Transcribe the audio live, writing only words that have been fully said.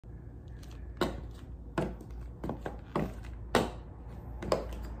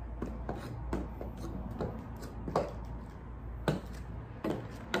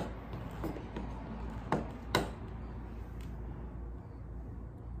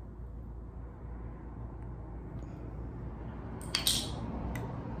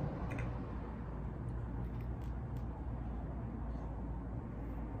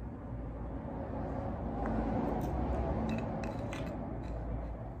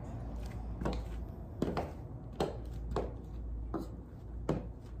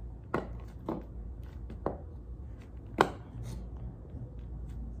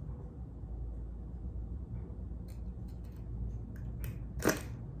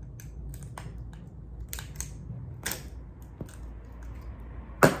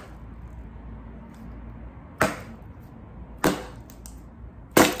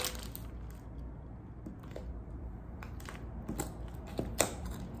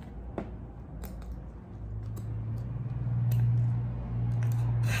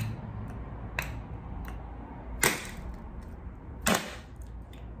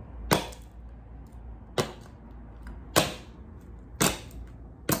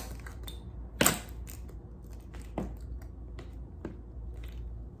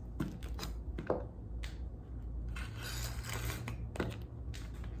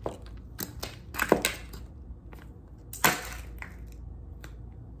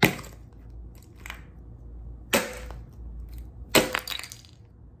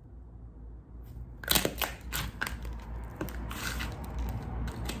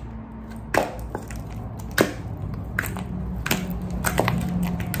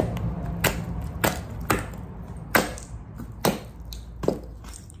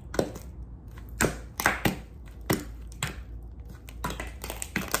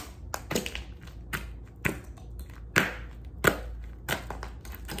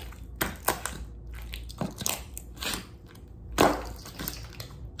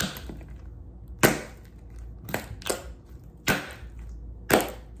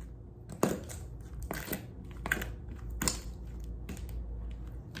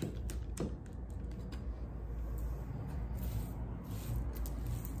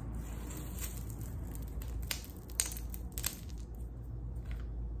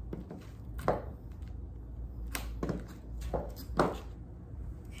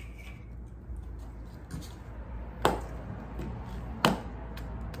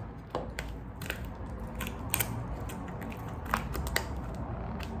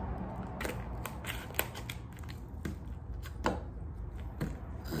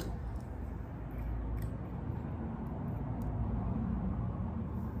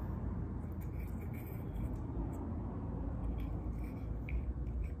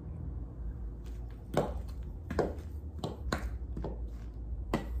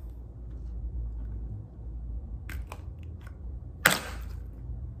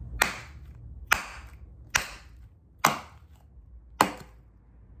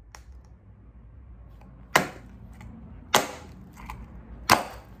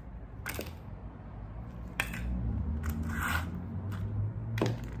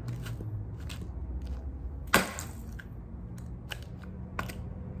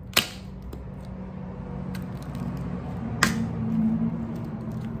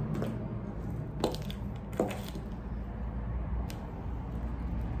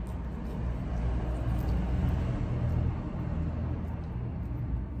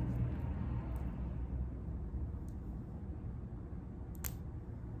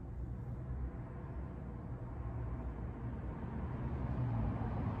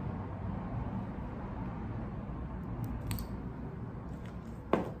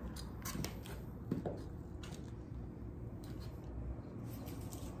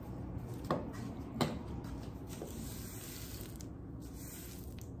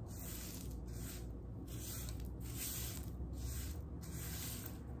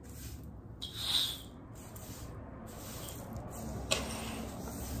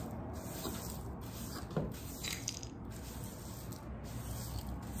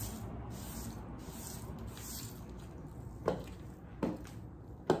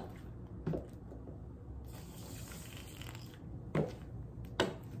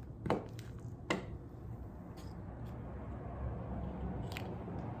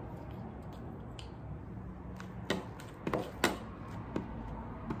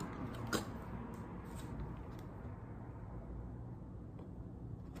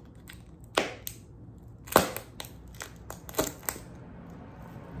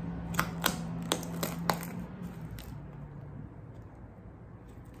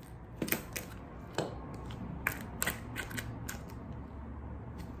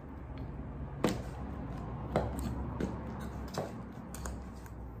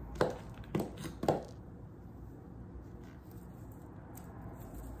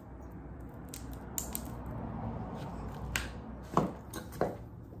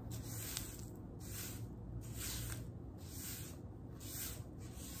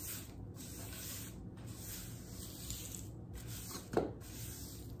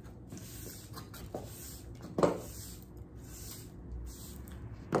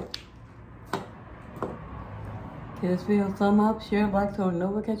Give this video a thumb up, share, like, so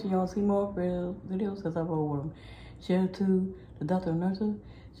notification y'all see more videos as I roll with them. Share to the doctor and nurses,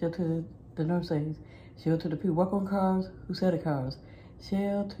 share to the nurse aides, share to the people who work on cars, who sell the cars.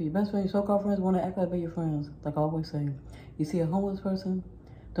 Share to your best friends, your so-called friends want to act like they're your friends. Like I always say, you see a homeless person,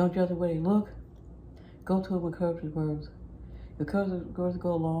 don't judge the way they look. Go to them with encouraging words. Your encouraging words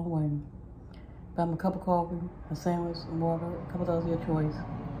go a long way. Buy them a cup of coffee, a sandwich, and water, a couple of your choice.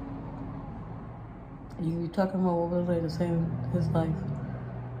 You can be talking about over there to save his life.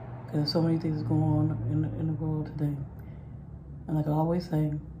 Because there's so many things going on in the world today. And like I always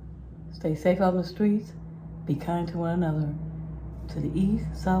say, stay safe out in the streets, be kind to one another. To the east,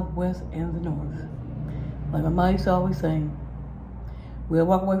 south, west, and the north. Like my mom used to always say, we'll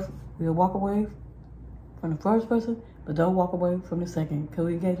walk away from the first person, but don't walk away from the second. Because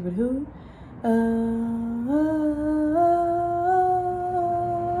we engage with who?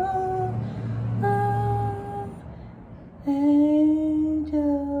 Angel.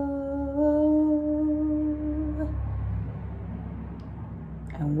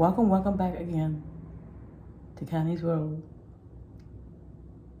 And welcome back again to Connie's World.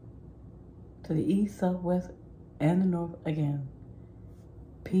 To the east, south, west, and the north again.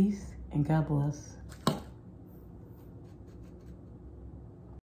 Peace and God bless.